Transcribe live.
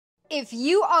If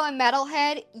you are a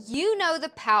metalhead, you know the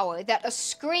power that a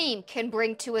scream can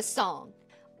bring to a song.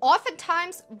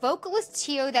 Oftentimes, vocalists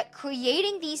hear that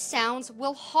creating these sounds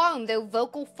will harm their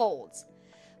vocal folds.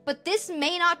 But this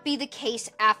may not be the case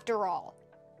after all.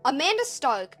 Amanda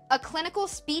Stark, a clinical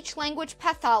speech-language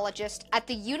pathologist at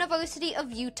the University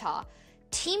of Utah,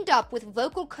 teamed up with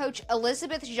vocal coach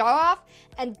Elizabeth Jaroff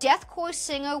and deathcore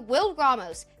singer Will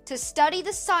Ramos to study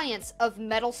the science of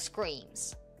metal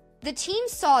screams. The team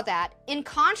saw that, in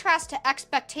contrast to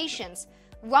expectations,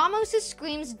 Ramos'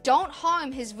 screams don't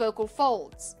harm his vocal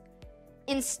folds.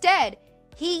 Instead,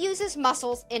 he uses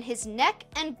muscles in his neck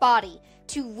and body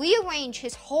to rearrange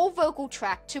his whole vocal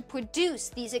tract to produce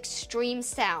these extreme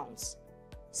sounds.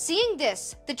 Seeing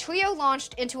this, the trio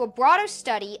launched into a broader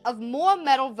study of more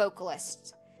metal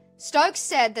vocalists. Stark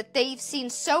said that they've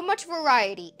seen so much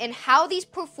variety in how these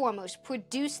performers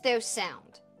produce their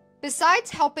sound. Besides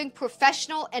helping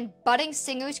professional and budding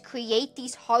singers create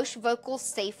these harsh vocals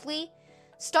safely,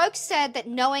 Stark said that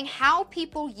knowing how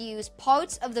people use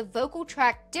parts of the vocal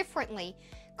tract differently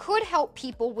could help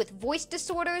people with voice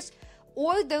disorders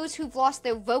or those who've lost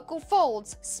their vocal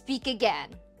folds speak again.